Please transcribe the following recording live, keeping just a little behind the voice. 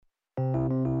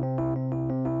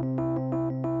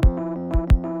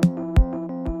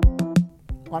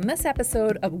On this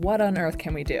episode of What on Earth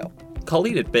Can We Do?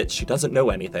 Colleen admits she doesn't know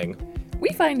anything. We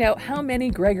find out how many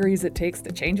Gregorys it takes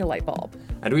to change a light bulb.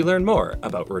 And we learn more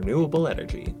about renewable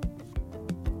energy.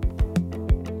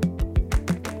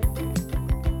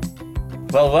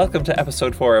 Well, welcome to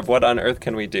episode 4 of What on Earth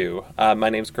Can We Do? My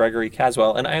name's Gregory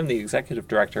Caswell, and I am the executive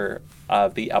director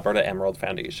of the Alberta Emerald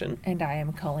Foundation. And I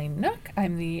am Colleen Nook.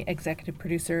 I'm the executive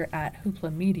producer at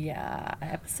Hoopla Media.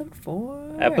 Episode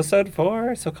 4. Episode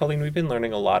 4. So, Colleen, we've been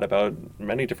learning a lot about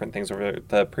many different things over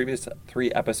the previous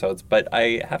 3 episodes, but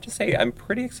I have to say I'm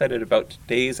pretty excited about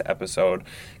today's episode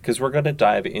because we're going to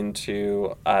dive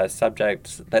into a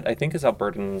subject that I think as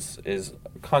Albertans is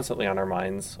constantly on our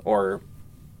minds, or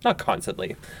not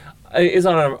constantly, is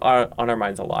on our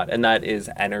minds a lot, and that is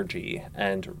energy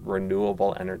and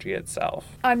renewable energy itself.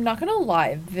 I'm not going to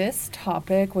lie, this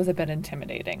topic was a bit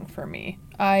intimidating for me.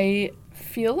 I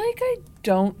feel like I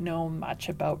don't know much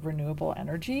about renewable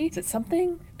energy. It's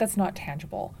something that's not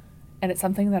tangible, and it's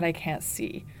something that I can't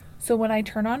see. So when I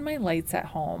turn on my lights at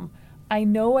home, I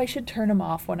know I should turn them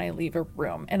off when I leave a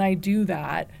room, and I do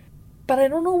that, but I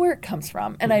don't know where it comes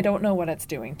from, and I don't know what it's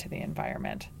doing to the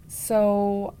environment.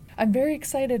 So I'm very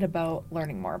excited about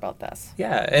learning more about this.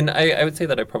 Yeah, and I would say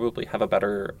that I probably have a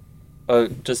better,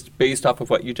 just based off of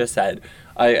what you just said,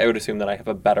 I would assume that I have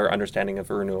a better understanding of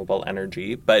renewable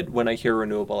energy. But when I hear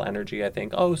renewable energy, I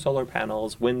think, oh, solar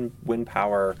panels, wind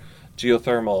power,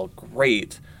 geothermal,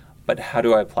 great. But how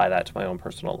do I apply that to my own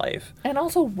personal life? And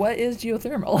also, what is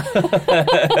geothermal?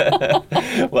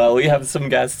 Well, we have some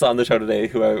guests on the show today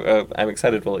who I'm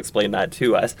excited will explain that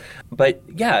to us. But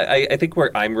yeah, I think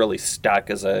where I'm really stuck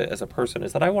as a person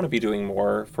is that I want to be doing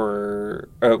more for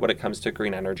when it comes to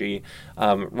green energy.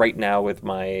 Right now, with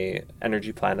my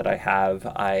energy plan that I have,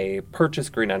 I purchase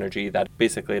green energy that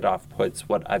basically it offputs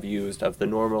what I've used of the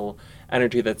normal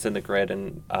energy that's in the grid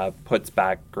and puts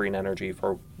back green energy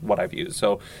for what I've used.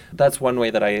 So that's one way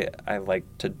that I like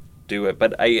to do it.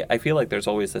 But I feel like there's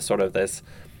always this sort of this,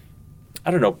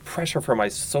 I don't know, pressure from my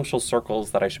social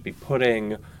circles that I should be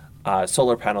putting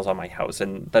solar panels on my house.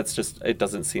 And that's just, it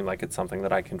doesn't seem like it's something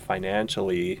that I can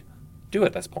financially do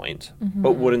at this point. Mm-hmm.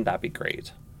 But wouldn't that be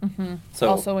great? Mm-hmm. So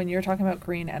also, when you're talking about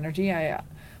green energy,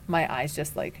 my eyes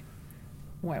just like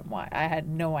went wide. I had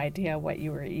no idea what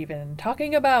you were even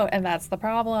talking about, and that's the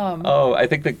problem. Oh, I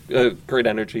think that green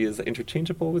energy is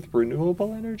interchangeable with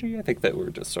renewable energy. I think that we're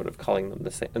just sort of calling them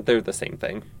the same. They're the same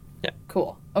thing. Yeah.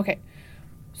 Cool. Okay.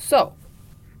 So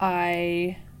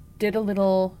I did a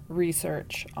little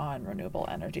research on renewable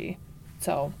energy.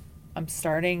 So I'm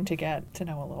starting to get to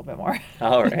know a little bit more.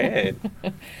 All right.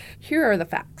 Here are the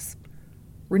facts.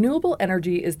 Renewable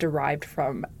energy is derived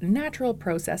from natural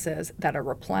processes that are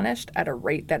replenished at a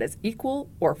rate that is equal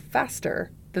or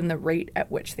faster than the rate at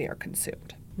which they are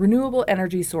consumed. Renewable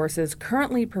energy sources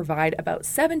currently provide about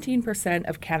 17%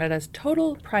 of Canada's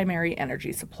total primary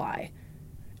energy supply.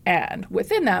 And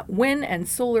within that, wind and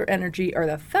solar energy are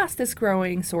the fastest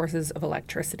growing sources of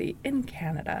electricity in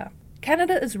Canada.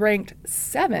 Canada is ranked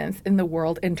 7th in the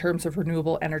world in terms of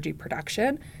renewable energy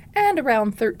production, and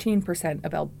around 13%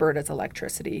 of Alberta's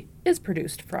electricity is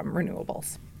produced from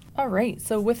renewables. All right,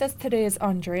 so with us today is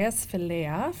Andreas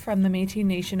Filea from the Métis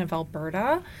Nation of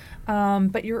Alberta,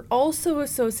 but you're also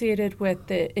associated with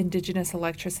the Indigenous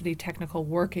Electricity Technical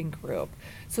Working Group.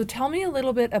 So tell me a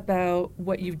little bit about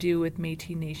what you do with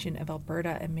Métis Nation of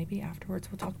Alberta, and maybe afterwards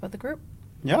we'll talk about the group.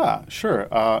 Yeah,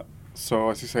 sure. So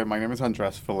as you say, my name is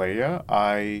Andreas Filea.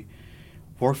 I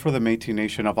work for the Métis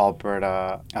Nation of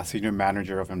Alberta as Senior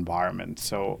Manager of Environment.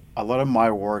 So a lot of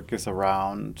my work is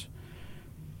around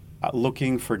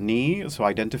looking for need, so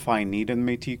identifying need in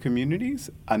Métis communities,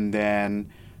 and then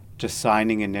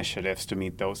designing initiatives to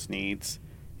meet those needs,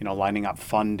 lining up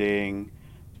funding,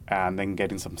 and then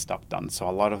getting some stuff done. So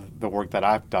a lot of the work that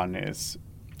I've done is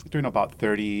doing about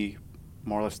 30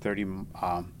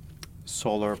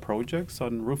 solar projects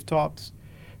on rooftops,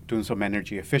 doing some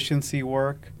energy efficiency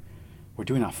work. We're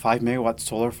doing a 5 megawatt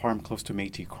solar farm close to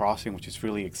Métis Crossing, which is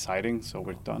really exciting. So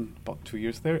we've done about 2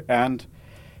 years there, and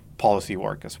policy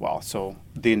work as well. So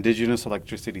the Indigenous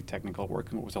Electricity Technical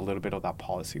Working was a little bit of that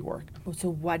policy work. So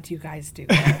what do you guys do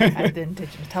at the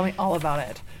Indigenous? Tell me all about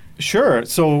it. Sure.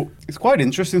 So it's quite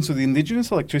interesting. So the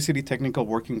Indigenous Electricity Technical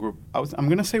Working Group, I'm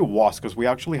going to say was, because we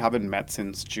actually haven't met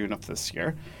since June of this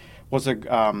year, was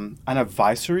an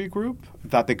advisory group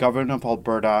that the government of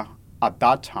Alberta at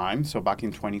that time, so back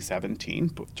in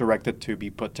 2017, directed to be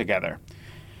put together.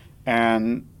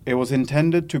 And it was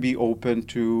intended to be open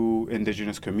to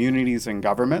Indigenous communities and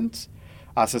governments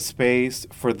as a space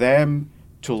for them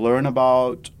to learn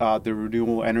about the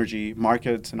renewable energy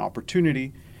markets and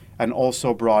opportunity, and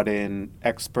also brought in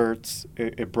experts.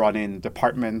 It brought in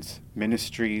departments,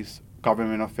 ministries,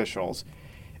 government officials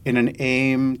in an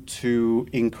aim to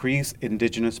increase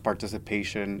Indigenous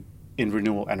participation in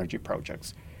renewable energy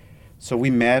projects. So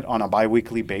we met on a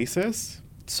biweekly basis,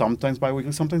 sometimes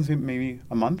biweekly, sometimes maybe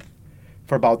a month,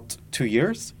 for about 2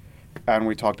 years. And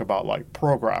we talked about like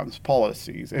programs,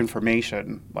 policies,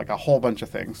 information, like a whole bunch of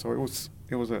things. So it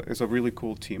was a really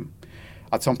cool team.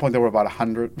 At some point, there were about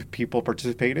 100 people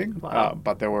participating, Wow.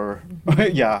 but there were,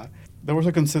 there was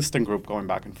a consistent group going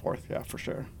back and forth, yeah, for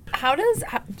sure.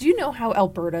 Do you know how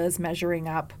Alberta is measuring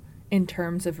up in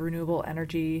terms of renewable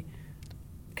energy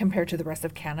compared to the rest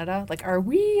of Canada? Like, are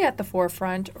we at the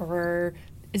forefront, or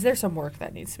is there some work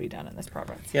that needs to be done in this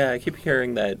province? Yeah, I keep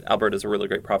hearing that Alberta is a really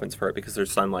great province for it because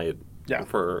there's sunlight. Yeah.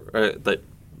 For that,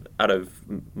 out of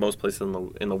most places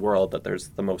in the world, that there's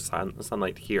the most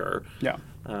sunlight here. Yeah.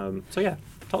 So yeah,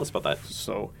 tell us about that.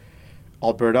 So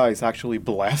Alberta is actually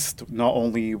blessed not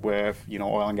only with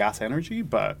oil and gas energy,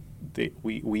 but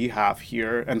we have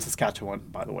here, and Saskatchewan,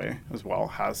 by the way, as well,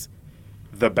 has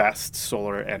the best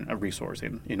solar and resource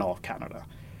in all of Canada,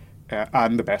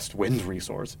 and the best wind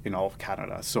resource in all of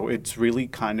Canada. So it's really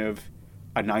kind of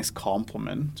a nice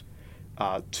complement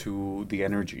to the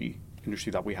energy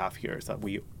industry that we have here. Is that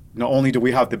we not only do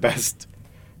we have the best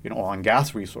oil and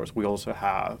gas resource, we also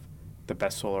have the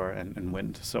best solar and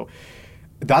wind. So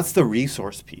that's the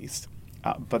resource piece.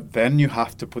 But then you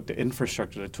have to put the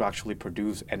infrastructure to actually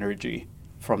produce energy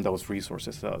from those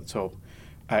resources. So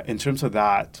in terms of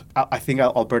that, I think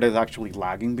Alberta is actually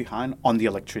lagging behind on the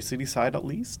electricity side, at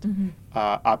least. Mm-hmm.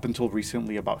 Up until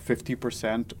recently, about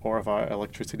 50% of our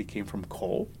electricity came from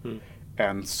coal.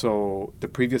 And so the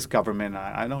previous government,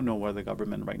 I don't know where the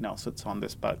government right now sits on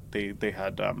this, but they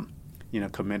had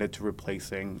committed to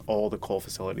replacing all the coal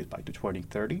facilities by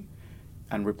 2030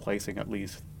 and replacing at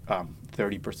least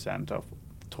 30% of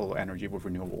total energy with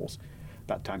renewables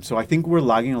that time. So I think we're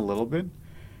lagging a little bit.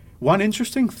 One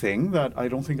interesting thing that I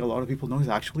don't think a lot of people know is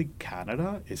actually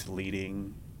Canada is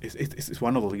leading, is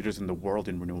one of the leaders in the world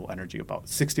in renewable energy. About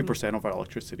 60% of our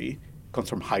electricity comes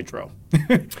from hydro.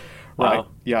 Right? Wow.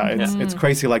 Yeah, it's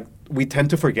crazy. Like, we tend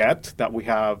to forget that we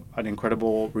have an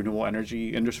incredible renewable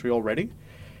energy industry already.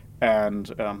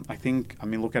 And I think,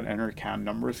 look at EnerCan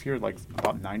numbers here, like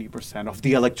about 90% of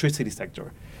the electricity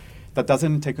sector. That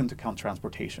doesn't take into account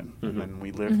transportation. And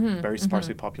we live very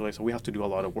sparsely populated, so we have to do a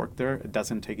lot of work there. It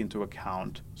doesn't take into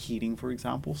account heating, for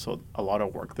example, so a lot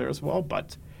of work there as well.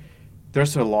 But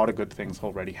there's a lot of good things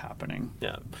already happening.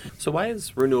 Yeah. So why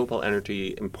is renewable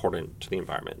energy important to the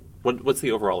environment? What's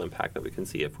the overall impact that we can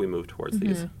see if we move towards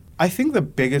these? I think the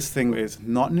biggest thing is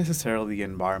not necessarily the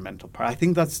environmental part. I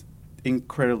think that's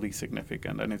incredibly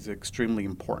significant, and it's extremely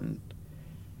important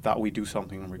that we do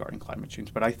something regarding climate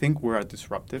change. But I think we're at a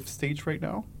disruptive stage right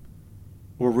now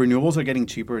where renewables are getting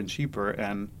cheaper and cheaper,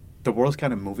 and the world's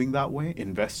kind of moving that way.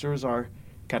 Investors are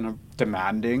kind of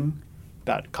demanding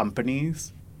that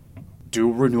companies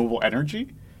do renewable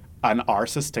energy and are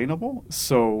sustainable.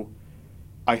 So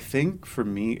I think for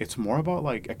me, it's more about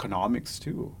like economics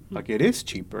too. Like, it is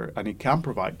cheaper and it can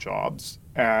provide jobs,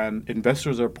 and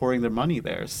investors are pouring their money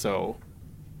there. So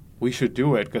we should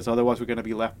do it, because otherwise we're going to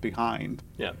be left behind.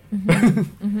 Yeah.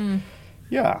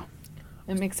 Yeah.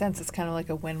 It makes sense. It's kind of like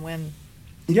a win-win.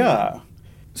 Yeah.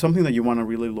 Something that you want to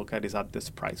really look at is at this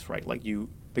price, right? Like,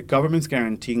 the government's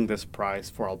guaranteeing this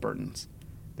price for Albertans.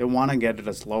 They want to get it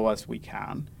as low as we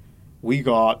can. We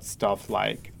got stuff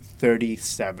like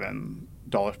 $37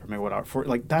 per megawatt hour. For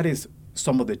like, that is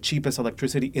some of the cheapest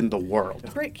electricity in the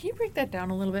world. Can you break that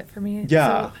down a little bit for me?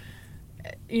 Yeah. So,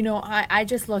 I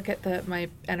just look at my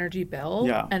energy bill,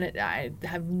 and I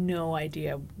have no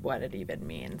idea what it even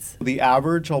means. The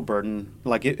average Albertan,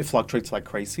 like, it fluctuates like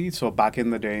crazy. So back in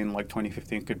the day, in like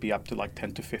 2015, it could be up to like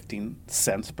 10 to 15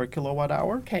 cents per kilowatt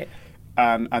hour. Okay.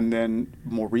 And then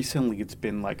more recently, it's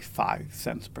been like 5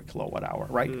 cents per kilowatt hour,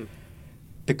 right?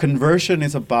 The conversion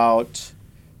is about,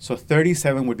 so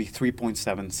 37 would be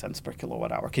 3.7 cents per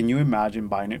kilowatt hour. Can you imagine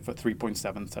buying it for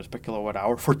 3.7 cents per kilowatt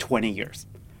hour for 20 years?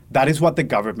 That is what the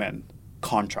government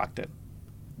contracted.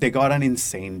 They got an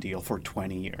insane deal for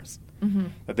 20 years.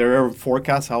 There are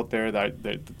forecasts out there that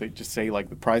they just say, like,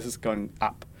 the price is going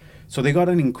up. So they got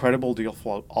an incredible deal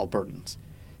for Albertans.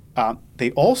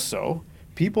 They also,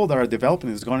 people that are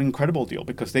developing this got an incredible deal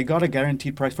because they got a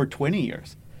guaranteed price for 20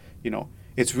 years.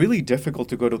 It's really difficult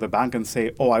to go to the bank and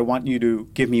say, oh, I want you to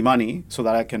give me money so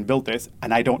that I can build this,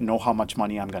 and I don't know how much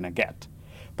money I'm going to get.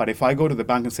 But if I go to the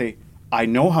bank and say, I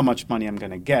know how much money I'm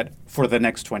going to get for the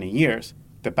next 20 years,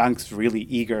 the bank's really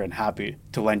eager and happy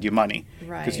to lend you money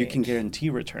because you can guarantee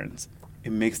returns.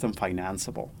 It makes them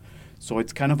financeable. So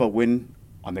it's kind of a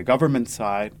On the government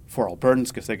side, for Albertans,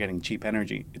 because they're getting cheap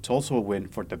energy, it's also a win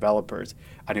for developers.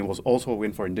 And it was also a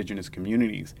win for Indigenous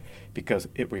communities because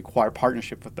it required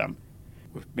partnership with them,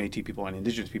 with Métis people and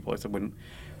Indigenous people. It's when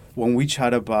we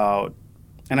chat about,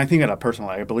 and I think at a personal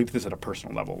level, I believe this at a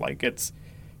personal level, like it's,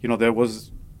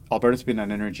 Alberta's been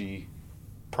an energy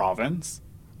province.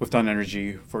 We've done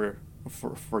energy for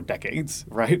decades,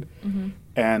 right? Mm-hmm.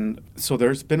 And so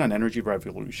there's been an energy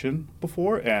revolution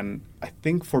before, and I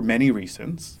think for many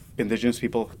reasons, Indigenous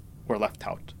people were left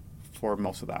out for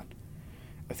most of that.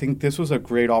 I think this was a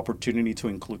great opportunity to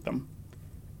include them.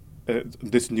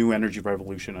 This new energy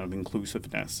revolution of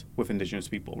inclusiveness with Indigenous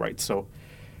people, right? So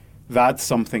that's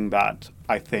something that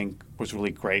I think was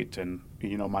really great, and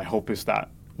my hope is that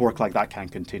work like that can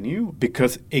continue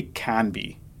because it can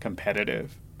be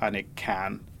competitive and it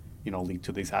can lead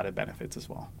to these added benefits as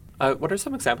well. What are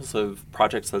some examples of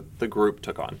projects that the group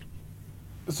took on?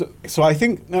 So I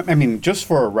think, just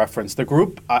for a reference, the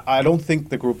group, I don't think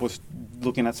the group was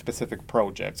looking at specific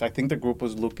projects. I think the group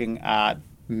was looking at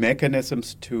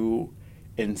mechanisms to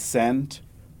incent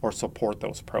or support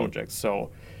those projects. So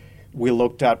we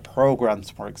looked at programs,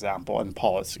 for example, and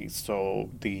policies. So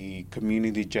the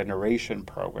community generation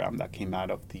program that came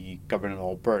out of the government of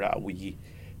Alberta, we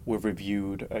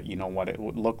reviewed, what it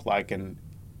would look like and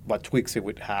what tweaks it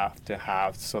would have to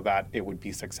have so that it would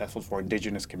be successful for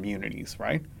Indigenous communities,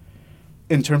 right?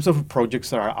 In terms of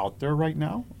projects that are out there right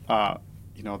now, the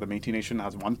Métis Nation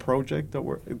has one project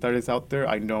that is out there.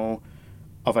 I know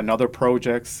of another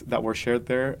projects that were shared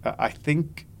there. I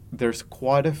think there's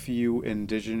quite a few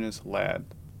Indigenous-led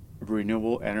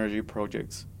renewable energy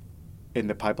projects in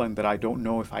the pipeline that I don't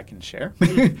know if I can share.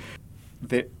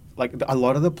 A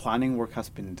lot of the planning work has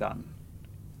been done,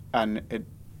 and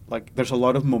there's a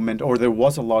lot of momentum, or there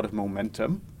was a lot of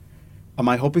momentum. And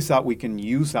my hope is that we can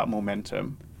use that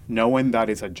momentum, knowing that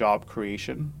it's a job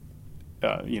creation,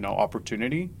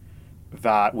 opportunity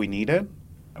that we needed.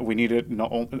 We need it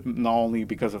not only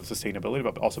because of sustainability,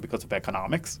 but also because of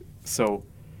economics. So,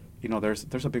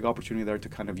 there's a big opportunity there to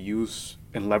kind of use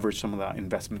and leverage some of that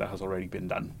investment that has already been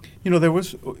done. There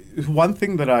was one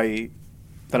thing that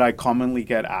I commonly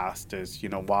get asked is,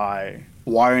 why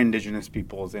are Indigenous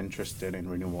peoples interested in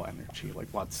renewable energy? Like,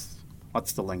 what's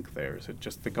the link there? Is it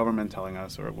just the government telling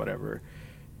us or whatever?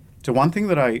 So one thing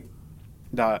that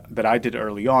I did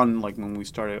early on, like when we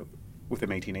started with the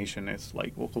Métis Nation, is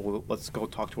like, well, let's go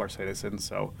talk to our citizens.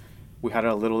 So we had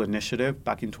a little initiative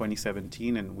back in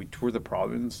 2017, and we toured the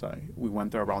province. We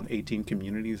went to around 18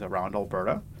 communities around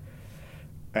Alberta.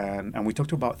 And we talked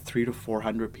to about 300 to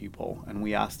 400 people, and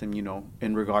we asked them,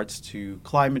 in regards to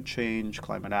climate change,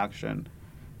 climate action,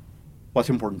 what's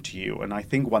important to you? And I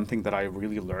think one thing that I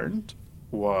really learned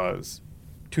was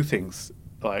two things.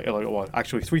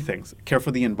 Actually three things. Care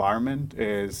for the environment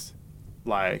is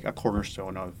like a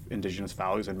cornerstone of Indigenous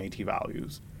values and Métis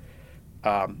values.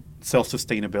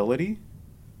 Self-sustainability,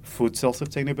 food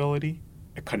self-sustainability,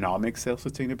 economic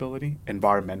self-sustainability,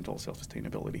 environmental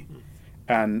self-sustainability.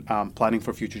 And planning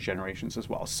for future generations as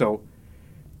well. So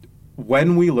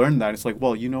when we learn that, it's like,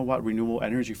 well, you know what? Renewable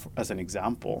energy, as an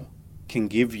example, can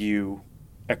give you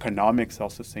economic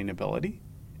self-sustainability.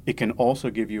 It can also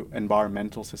give you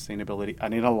environmental sustainability,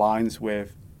 and it aligns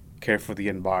with care for the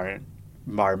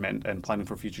environment and planning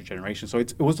for future generations. So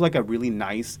it was like a really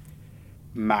nice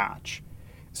match.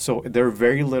 So there are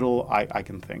very little, I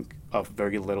can think of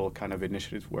very little kind of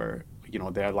initiatives where,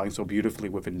 they align so beautifully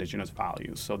with Indigenous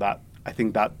values. So that, I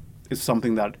think that is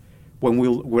something that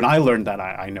when I learned that,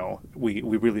 I know we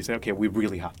really say, okay, we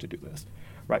really have to do this,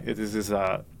 right? This is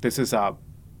a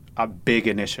big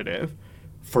initiative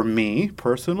for me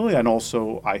personally, and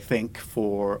also I think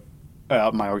for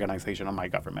my organization and my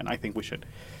government. I think we should,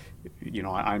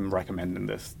 I'm recommending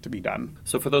this to be done.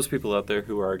 So for those people out there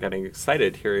who are getting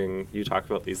excited hearing you talk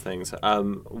about these things,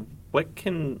 what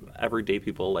can everyday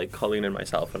people like Colleen and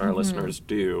myself and our listeners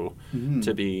do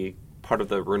to be part of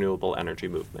the renewable energy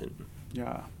movement?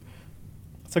 Yeah.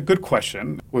 That's a good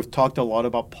question. We've talked a lot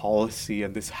about policy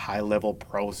and this high-level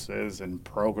process and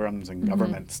programs and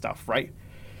government stuff, right?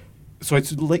 So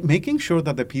it's like making sure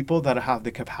that the people that have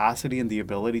the capacity and the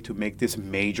ability to make this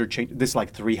major change, this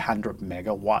like 300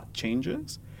 megawatt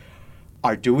changes,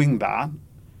 are doing that,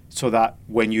 so that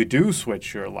when you do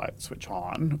switch your light switch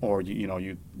on, or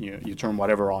you turn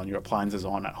whatever on, your appliances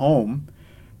on at home,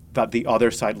 that the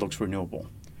other side looks renewable,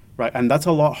 right? And that's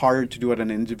a lot harder to do at an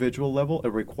individual level. It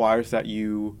requires that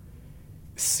you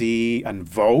see and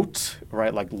vote,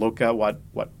 right? Like look at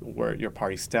where your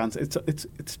party stands.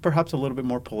 It's perhaps a little bit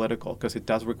more political because it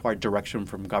does require direction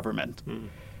from government.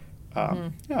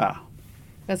 Yeah.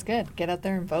 That's good. Get out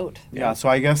there and vote. Yeah, so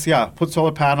I guess, put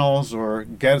solar panels or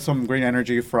get some green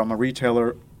energy from a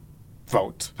retailer.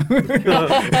 Vote.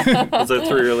 Those are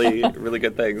three really, really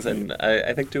good things, and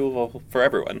I think doable for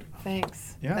everyone.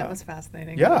 Thanks. Yeah. That was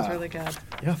fascinating. Yeah. That was really good.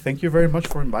 Yeah, thank you very much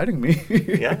for inviting me.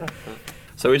 Yeah.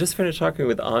 So we just finished talking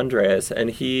with Andres, and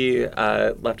he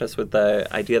left us with the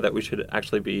idea that we should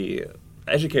actually be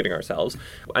educating ourselves.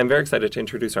 I'm very excited to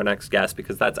introduce our next guest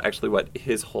because that's actually what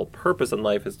his whole purpose in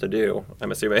life is to do,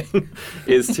 I'm assuming,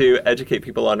 is to educate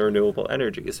people on renewable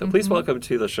energy. So please welcome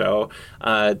to the show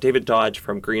David Dodge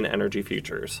from Green Energy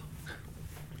Futures.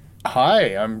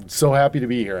 Hi, I'm so happy to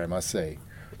be here, I must say.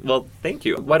 Well, thank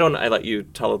you. Why don't I let you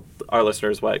tell our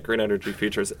listeners what Green Energy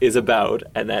Futures is about,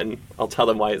 and then I'll tell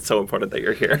them why it's so important that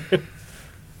you're here.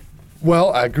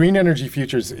 Well, Green Energy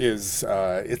Futures is,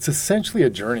 it's essentially a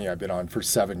journey I've been on for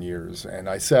 7 years. And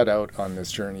I set out on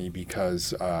this journey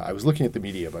because I was looking at the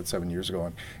media about 7 years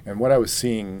ago. And what I was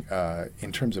seeing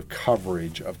in terms of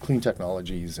coverage of clean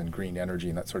technologies and green energy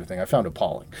and that sort of thing, I found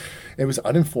appalling. It was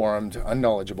uninformed,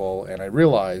 unknowledgeable. And I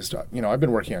realized, I've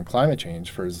been working on climate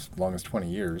change for as long as 20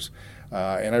 years.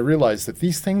 And I realized that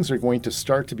these things are going to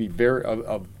start to be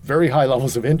of very high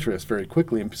levels of interest very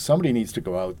quickly, and somebody needs to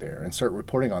go out there and start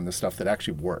reporting on the stuff that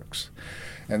actually works.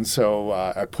 And so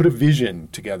I put a vision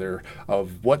together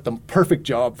of what the perfect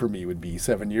job for me would be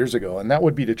 7 years ago, and that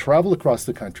would be to travel across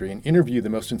the country and interview the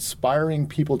most inspiring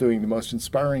people doing the most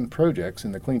inspiring projects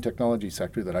in the clean technology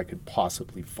sector that I could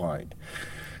possibly find.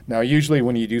 Now, usually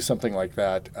when you do something like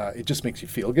that, it just makes you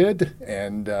feel good,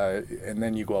 and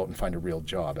then you go out and find a real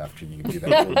job after you do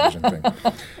that little vision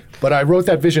thing. But I wrote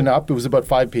that vision up. It was about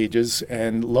 5 pages,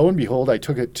 and lo and behold, I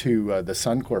took it to the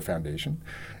Suncor Foundation,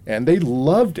 and they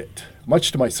loved it,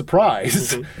 much to my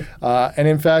surprise. And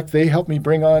in fact, they helped me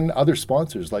bring on other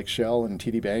sponsors like Shell and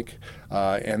TD Bank.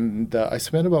 And I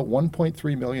spent about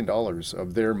 $1.3 million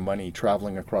of their money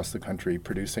traveling across the country,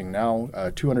 producing now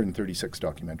 236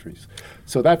 documentaries.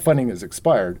 So that funding has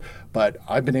expired, but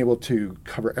I've been able to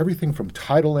cover everything from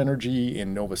tidal energy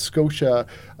in Nova Scotia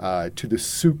to the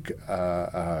Souk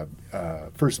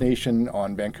First Nation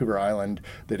on Vancouver Island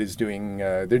that is doing,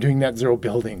 they're doing net zero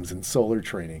buildings and solar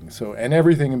training, and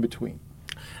everything in between.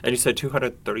 And you said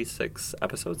 236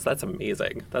 episodes? That's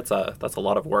amazing. That's a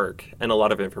lot of work and a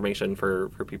lot of information for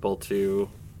people to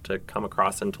come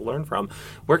across and to learn from.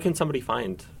 Where can somebody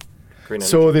find Green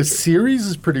Energy So Futures? this series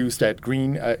is produced at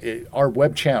our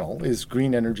web channel is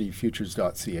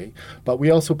greenenergyfutures.ca, but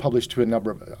we also publish to a number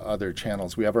of other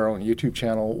channels. We have our own YouTube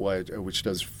channel, which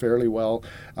does fairly well,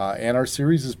 and our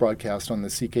series is broadcast on the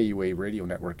CKUA radio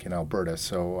network in Alberta.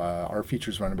 So our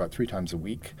features run about 3 times a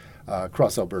week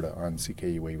across Alberta on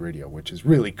CKUA radio, which is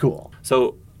really cool.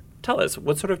 So tell us,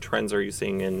 what sort of trends are you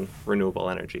seeing in renewable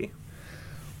energy?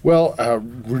 Well,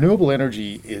 renewable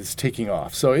energy is taking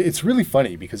off. So it's really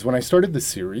funny because when I started the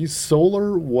series,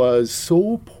 solar was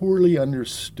so poorly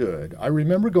understood. I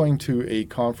remember going to a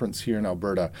conference here in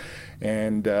Alberta,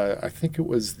 and I think it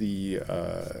was the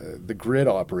grid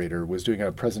operator was doing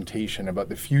a presentation about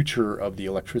the future of the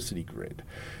electricity grid.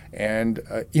 And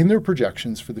in their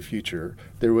projections for the future,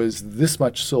 there was this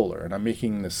much solar, and I'm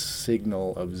making the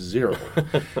signal of 0.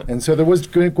 And so there was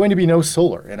going to be no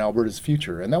solar in Alberta's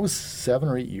future, and that was 7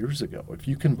 or 8 years ago, if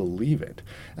you can believe it.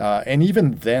 And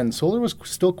even then, solar was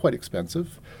still quite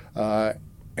expensive.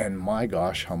 And my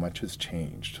gosh, how much has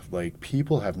changed. Like,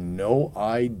 people have no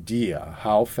idea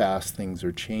how fast things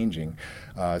are changing.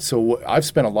 So I've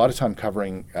spent a lot of time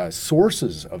covering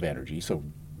sources of energy, so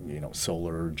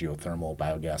solar, geothermal,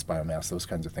 biogas, biomass, those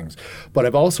kinds of things. But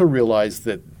I've also realized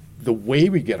that the way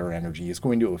we get our energy is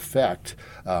going to affect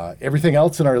everything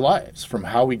else in our lives, from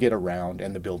how we get around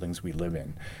and the buildings we live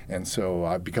in. And so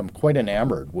I've become quite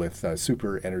enamored with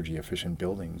super energy efficient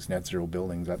buildings, net zero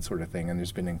buildings, that sort of thing. And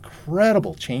there's been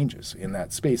incredible changes in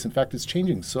that space. In fact, it's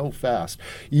changing so fast,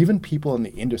 even people in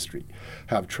the industry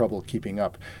have trouble keeping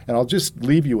up. And I'll just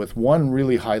leave you with one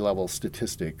really high level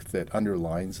statistic that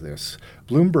underlines this.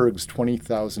 Bloomberg's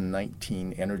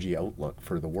 2019 energy outlook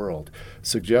for the world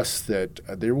suggests that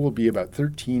there will be about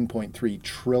 $13.3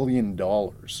 trillion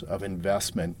of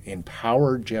investment in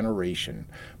power generation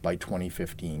by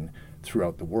 2015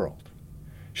 throughout the world.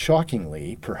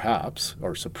 Shockingly, perhaps,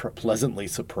 or pleasantly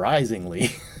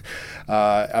surprisingly,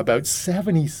 about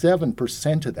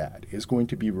 77% of that is going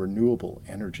to be renewable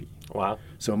energy. Wow.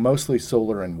 So mostly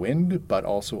solar and wind, but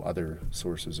also other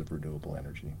sources of renewable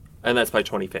energy. And that's by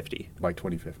 2050? By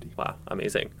 2050. Wow,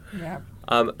 amazing. Yeah.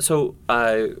 So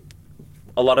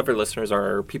a lot of our listeners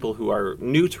are people who are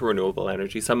new to renewable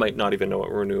energy. Some might not even know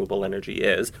what renewable energy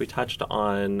is. We touched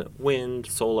on wind,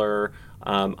 solar,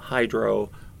 hydro.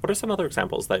 What are some other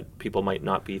examples that people might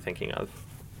not be thinking of?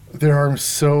 There are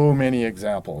so many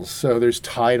examples. So there's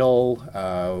tidal.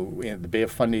 The Bay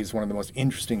of Fundy is one of the most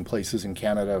interesting places in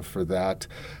Canada for that.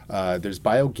 There's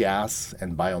biogas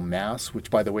and biomass, which,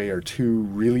 by the way, are two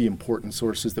really important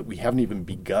sources that we haven't even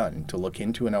begun to look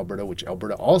into in Alberta, which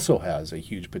Alberta also has a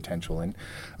huge potential in.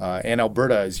 And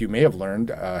Alberta, as you may have learned,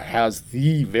 has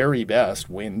the very best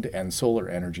wind and solar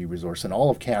energy resource in all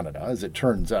of Canada. As it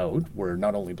turns out, we're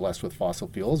not only blessed with fossil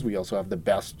fuels, we also have the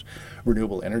best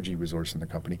renewable energy resource in the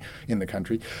country.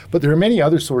 But there are many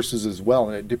other sources as well,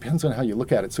 and it depends on how you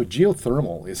look at it. So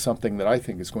geothermal is something that I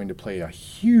think is going to play a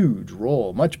huge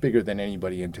role, much bigger than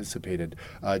anybody anticipated,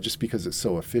 just because it's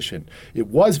so efficient. It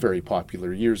was very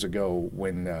popular years ago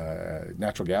when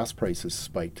natural gas prices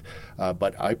spiked,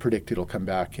 but I predict it'll come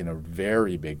back in a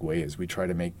very big way as we try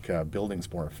to make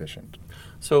buildings more efficient.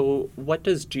 So what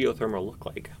does geothermal look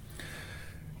like?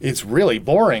 It's really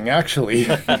boring, actually.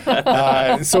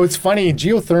 So it's funny,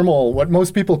 geothermal, what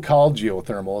most people call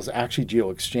geothermal is actually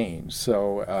geoexchange.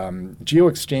 So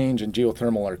geoexchange and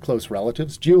geothermal are close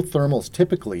relatives. Geothermal is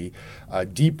typically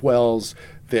deep wells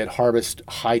that harvest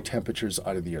high temperatures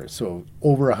out of the earth, so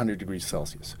over 100 degrees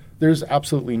Celsius. There's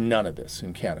absolutely none of this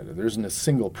in Canada. There isn't a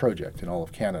single project in all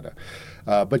of Canada.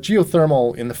 But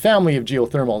geothermal, in the family of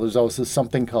geothermal, there's also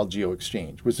something called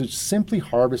geoexchange, which is simply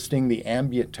harvesting the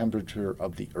ambient temperature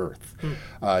of the earth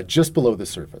just below the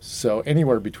surface. So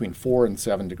anywhere between 4 and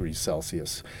 7 degrees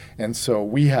Celsius. And so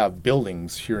we have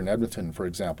buildings here in Edmonton, for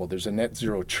example. There's a net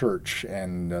zero church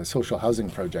and a social housing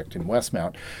project in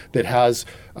Westmount that has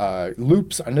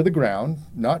loops under the ground,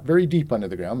 not very deep under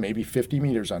the ground, maybe 50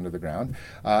 meters under the ground,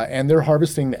 and they're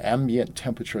harvesting the ambient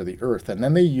temperature of the earth. And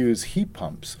then they use heat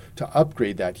pumps to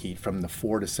upgrade that heat from the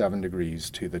 4 to 7 degrees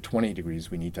to the 20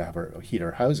 degrees we need to have heat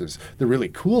our houses. The really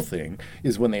cool thing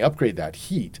is when they upgrade that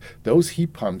heat, those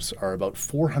heat pumps are about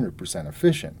 400%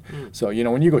 efficient. So,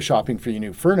 when you go shopping for your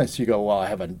new furnace, you go, well, I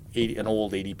have an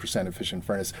old 80% efficient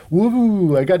furnace.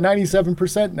 Woo, I got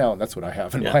 97% now. That's what I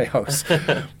have in my house.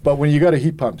 But when you got a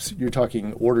heat pumps, you're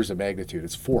talking orders of magnitude.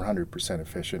 It's 400%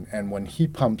 efficient. And when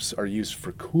heat pumps are used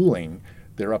for cooling,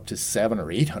 they're up to 700 or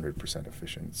 800%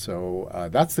 efficient. So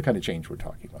that's the kind of change we're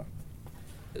talking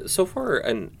about. So for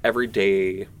an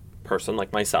everyday person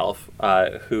like myself,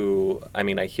 who, I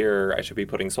hear I should be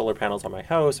putting solar panels on my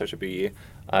house, I should be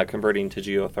converting to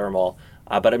geothermal,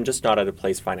 but I'm just not at a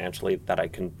place financially that I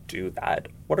can do that.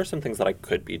 What are some things that I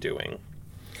could be doing?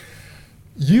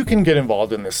 You can get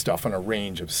involved in this stuff on a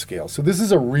range of scales. So this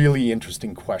is a really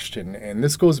interesting question, and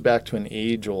this goes back to an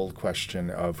age-old question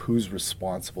of who's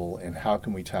responsible and how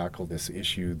can we tackle this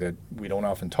issue that we don't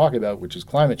often talk about, which is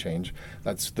climate change.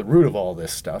 That's the root of all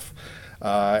this stuff.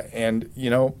 And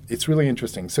it's really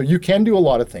interesting. So you can do a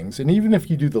lot of things, and even if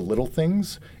you do the little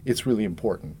things, it's really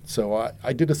important. So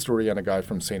I did a story on a guy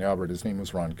from St. Albert. His name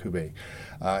was Ron Kube.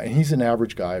 And he's an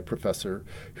average guy, a professor,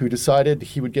 who decided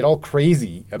he would get all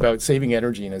crazy about saving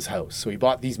energy in his house. So he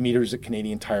bought these meters at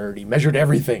Canadian Tire. He measured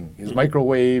everything, his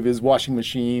microwave, his washing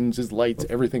machines, his lights,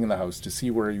 everything in the house to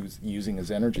see where he was using his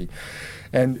energy.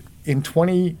 And in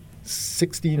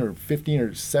 2016 or 15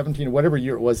 or 17 or whatever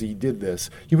year it was he did this,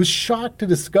 he was shocked to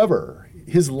discover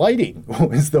his lighting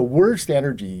was the worst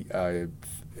energy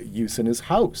use in his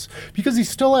house because he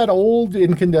still had old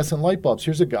incandescent light bulbs.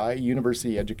 Here's a guy,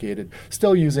 university educated,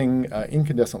 still using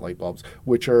incandescent light bulbs,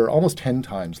 which are almost 10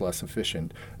 times less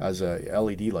efficient as a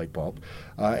LED light bulb.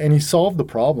 And he solved the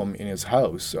problem in his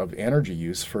house of energy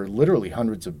use for literally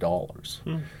hundreds of dollars.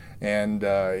 And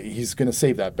he's going to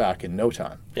save that back in no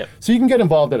time. Yep. So you can get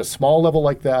involved at a small level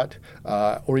like that,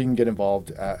 or you can get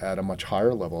involved at a much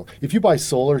higher level. If you buy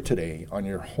solar today on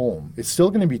your home, it's still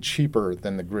going to be cheaper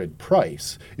than the grid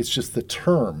price. It's just the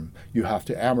term you have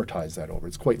to amortize that over.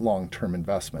 It's quite long-term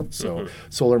investment. So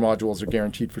solar modules are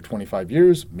guaranteed for 25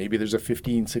 years. Maybe there's a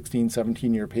 15, 16,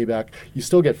 17-year payback. You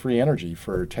still get free energy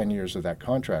for 10 years of that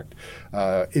contract.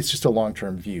 It's just a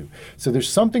long-term view. So there's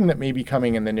something that may be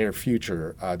coming in the near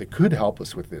future that could help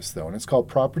us with this, though, and it's called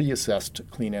property assessed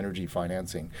clean energy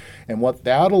financing. And what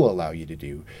that'll allow you to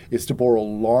do is to borrow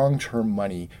long-term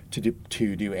money to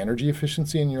do energy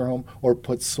efficiency in your home or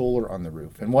put solar on the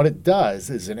roof. And what it does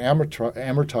is it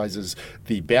amortizes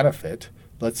the benefit.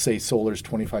 Let's say solar's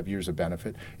 25 years of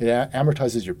benefit. It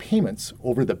amortizes your payments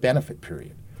over the benefit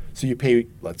period. So you pay,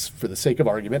 for the sake of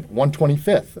argument,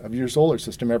 1/25th of your solar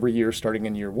system every year starting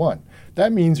in year one.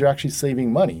 That means you're actually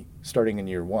saving money starting in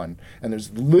year one, and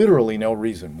there's literally no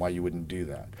reason why you wouldn't do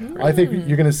that. I think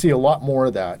you're going to see a lot more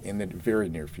of that in the very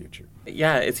near future.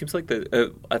 Yeah, it seems like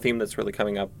a theme that's really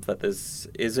coming up, that this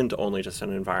isn't only just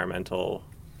an environmental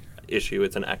issue,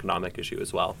 it's an economic issue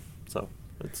as well. So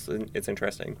It's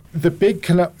interesting. The big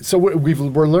so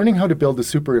we're learning how to build a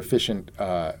super efficient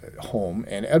home,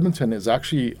 and Edmonton is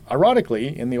actually,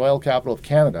 ironically, in the oil capital of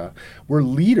Canada, we're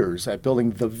leaders at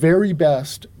building the very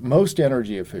best, most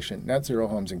energy efficient net zero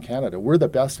homes in Canada. We're the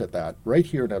best at that right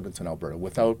here in Edmonton, Alberta,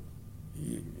 without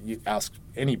you ask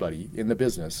anybody in the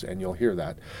business and you'll hear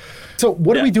that. So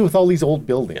what do we do with all these old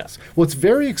buildings? Yeah. Well, it's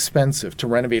very expensive to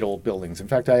renovate old buildings. In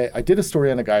fact, I did a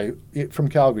story on a guy from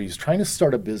Calgary who's trying to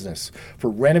start a business for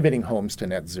renovating homes to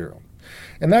net zero.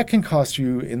 And that can cost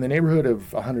you in the neighborhood of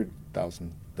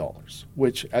 $100,000,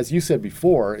 which, as you said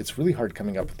before, it's really hard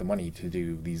coming up with the money to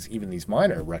do even these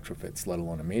minor retrofits, let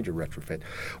alone a major retrofit.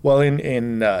 Well,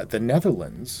 in the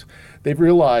Netherlands, they've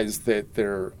realized that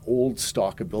their old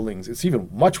stock of buildings, it's even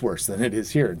much worse than it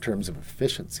is here in terms of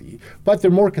efficiency, but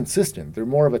they're more consistent. They're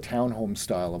more of a townhome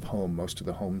style of home, most of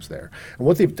the homes there. And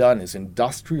what they've done is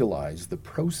industrialize the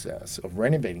process of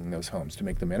renovating those homes to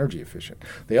make them energy efficient.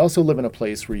 They also live in a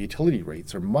place where utility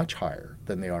rates are much higher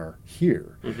than they are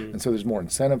here. Mm-hmm. And so there's more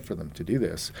incentive for them to do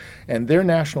this. And their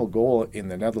national goal in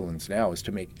the Netherlands now is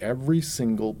to make every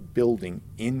single building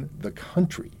in the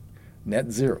country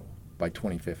net zero by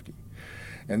 2050.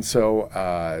 And so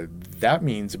that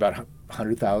means about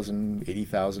 100,000,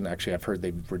 80,000. Actually, I've heard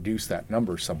they've reduced that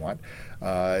number somewhat.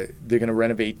 They're going to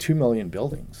renovate 2 million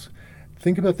buildings.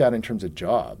 Think about that in terms of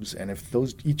jobs. And if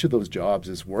each of those jobs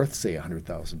is worth, say,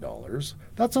 $100,000,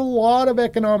 that's a lot of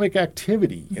economic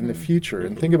activity in the future.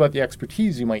 And think about the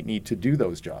expertise you might need to do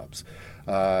those jobs.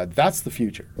 That's the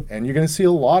future. And you're going to see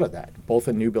a lot of that, both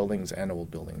in new buildings and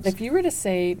old buildings. If you were to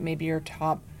say maybe your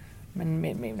top,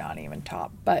 maybe not even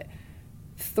top, but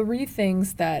 3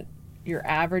 things that your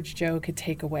average Joe could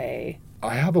take away.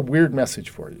 I have a weird message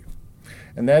for you,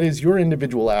 and that is your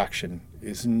individual action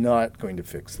is not going to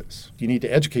fix this. You need to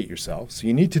educate yourself, so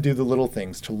you need to do the little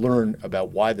things to learn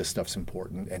about why this stuff's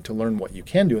important and to learn what you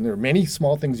can do, and there are many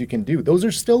small things you can do. Those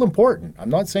are still important. I'm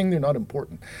not saying they're not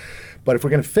important. But if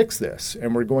we're going to fix this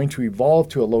and we're going to evolve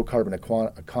to a low-carbon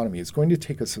economy, it's going to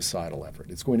take a societal effort.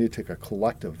 It's going to take a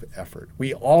collective effort.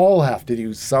 We all have to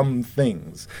do some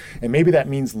things. And maybe that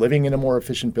means living in a more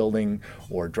efficient building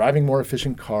or driving more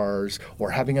efficient cars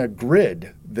or having a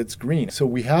grid that's green. So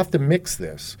we have to mix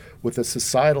this with a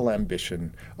societal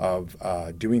ambition of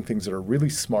doing things that are really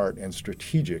smart and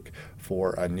strategic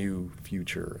for a new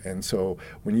future. And so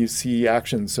when you see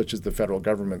actions such as the federal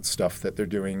government stuff that they're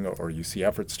doing, or you see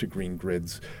efforts to green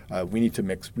grids, we need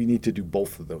to do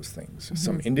both of those things. Mm-hmm.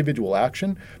 Some individual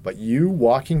action, but you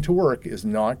walking to work is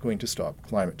not going to stop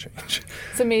climate change.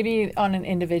 So maybe on an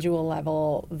individual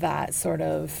level, that sort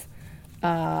of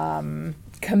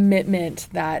commitment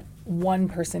that one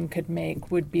person could make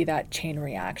would be that chain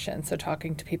reaction. So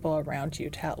talking to people around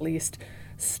you to at least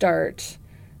start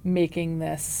making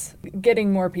this,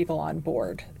 getting more people on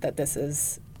board that this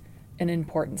is an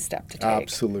important step to take.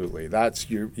 Absolutely.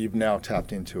 You've now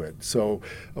tapped into it. So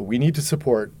we need to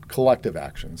support collective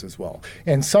actions as well.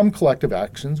 And some collective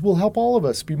actions will help all of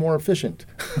us be more efficient.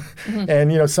 Mm-hmm.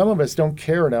 And some of us don't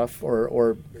care enough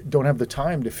or don't have the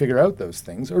time to figure out those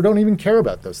things or don't even care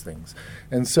about those things.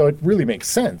 And so it really makes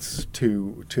sense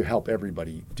to help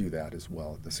everybody do that as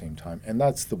well at the same time. And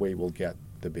that's the way we'll get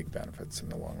the big benefits in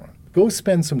the long run. Go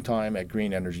spend some time at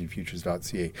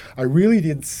greenenergyfutures.ca. I really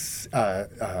did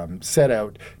set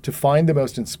out to find the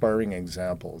most inspiring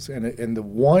examples. And the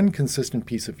one consistent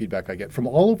piece of feedback I get from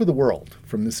all over the world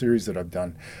from the series that I've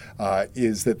done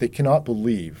is that they cannot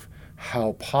believe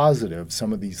how positive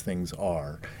some of these things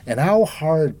are and how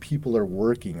hard people are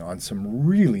working on some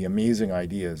really amazing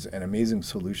ideas and amazing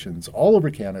solutions all over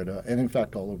Canada and, in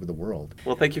fact, all over the world.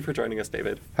 Well, thank you for joining us,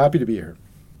 David. Happy to be here.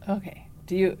 Okay.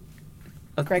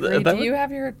 Gregory, do you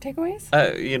have your takeaways?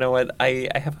 You know what? I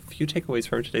have a few takeaways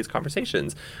from today's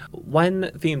conversations.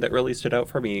 One theme that really stood out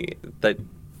for me that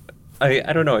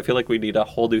I don't know, I feel like we need a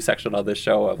whole new section on this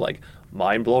show of like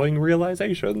mind-blowing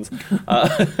realizations.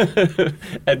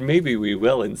 And maybe we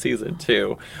will in season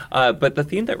 2. But the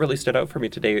theme that really stood out for me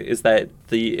today is that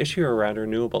the issue around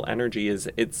renewable energy is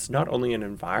it's not only an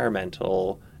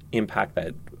environmental impact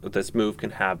that this move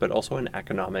can have, but also an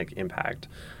economic impact.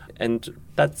 And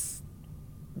that's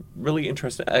really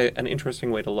interesting, an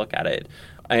interesting way to look at it.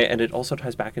 And it also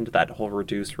ties back into that whole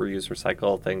reduce, reuse,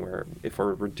 recycle thing, where if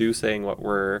we're reducing what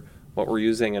we're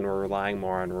using and we're relying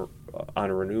more on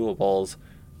renewables,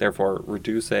 therefore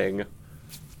reducing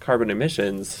carbon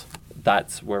emissions,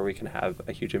 that's where we can have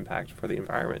a huge impact for the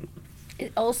environment.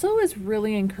 It also is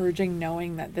really encouraging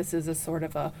knowing that this is a sort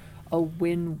of a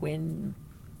win-win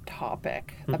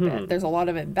topic a bit. There's a lot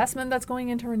of investment that's going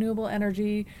into renewable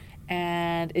energy,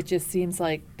 and it just seems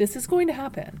like this is going to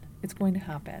happen. It's going to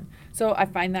happen. So I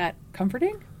find that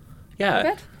comforting.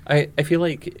 Yeah. bit. I feel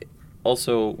like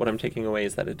also what I'm taking away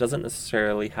is that it doesn't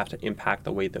necessarily have to impact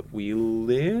the way that we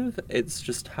live. It's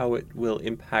just how it will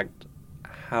impact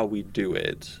how we do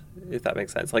it, if that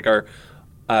makes sense. Like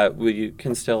we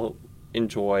can still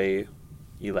enjoy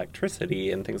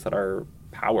electricity and things that are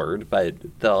powered, but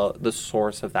the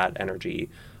source of that energy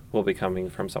will be coming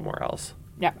from somewhere else.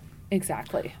 Yeah,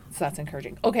 exactly. So that's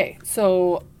encouraging. Okay,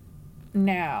 so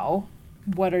now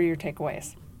what are your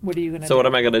takeaways? What are you going to do? So what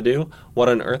am I going to do? What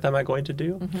on earth am I going to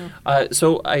do?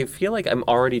 So I feel like I'm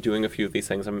already doing a few of these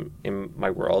things in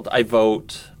my world. I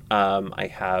vote.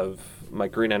 I have my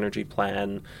green energy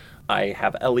plan. I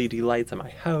have LED lights in my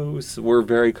house. We're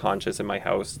very conscious in my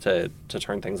house to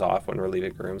turn things off when we're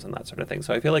leaving rooms and that sort of thing.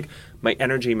 So I feel like my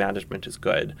energy management is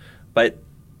good. But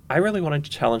I really wanted to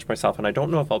challenge myself, and I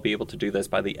don't know if I'll be able to do this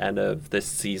by the end of this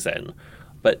season,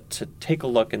 but to take a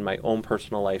look in my own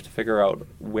personal life to figure out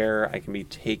where I can be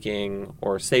taking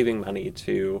or saving money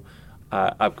to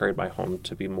upgrade my home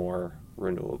to be more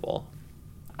renewable.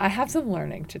 I have some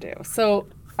learning to do. So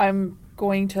I'm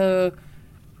going to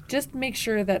just make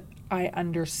sure that I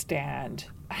understand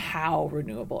how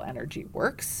renewable energy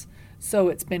works. So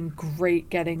it's been great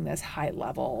getting this high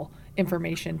level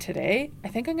information today. I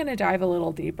think I'm going to dive a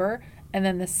little deeper. And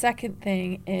then the second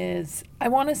thing is I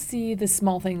want to see the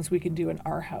small things we can do in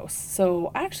our house.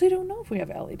 So I actually don't know if we have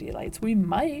LED lights. We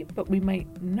might, but we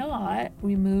might not.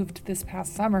 We moved this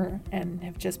past summer and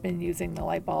have just been using the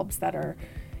light bulbs that are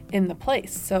in the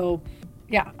place. So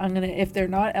yeah, if they're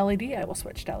not LED, I will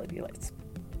switch to LED lights.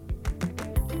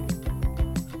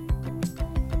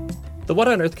 The What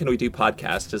on Earth Can We Do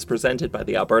podcast is presented by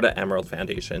the Alberta Emerald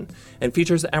Foundation and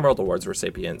features Emerald Awards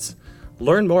recipients.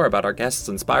 Learn more about our guests'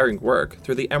 inspiring work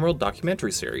through the Emerald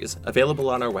documentary series, available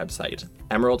on our website,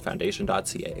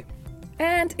 emeraldfoundation.ca.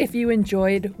 And if you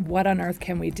enjoyed What on Earth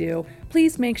Can We Do,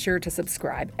 please make sure to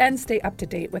subscribe and stay up to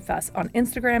date with us on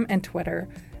Instagram and Twitter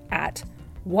at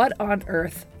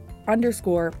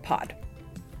whatonearth_pod.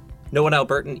 Know an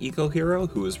Albertan eco-hero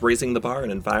who is raising the bar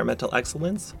in environmental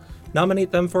excellence?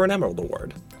 Nominate them for an Emerald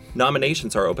Award.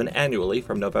 Nominations are open annually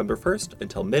from November 1st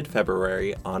until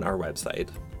mid-February on our website.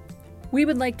 We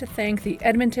would like to thank the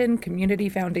Edmonton Community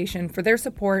Foundation for their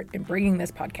support in bringing this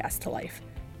podcast to life.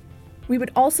 We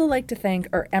would also like to thank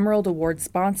our Emerald Award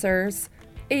sponsors,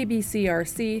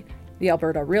 ABCRC, the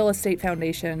Alberta Real Estate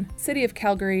Foundation, City of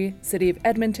Calgary, City of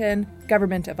Edmonton,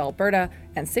 Government of Alberta,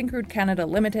 and Syncrude Canada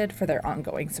Limited for their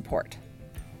ongoing support.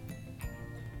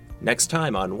 Next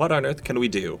time on What on Earth Can We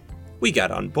Do? We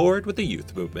got on board with the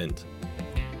youth movement.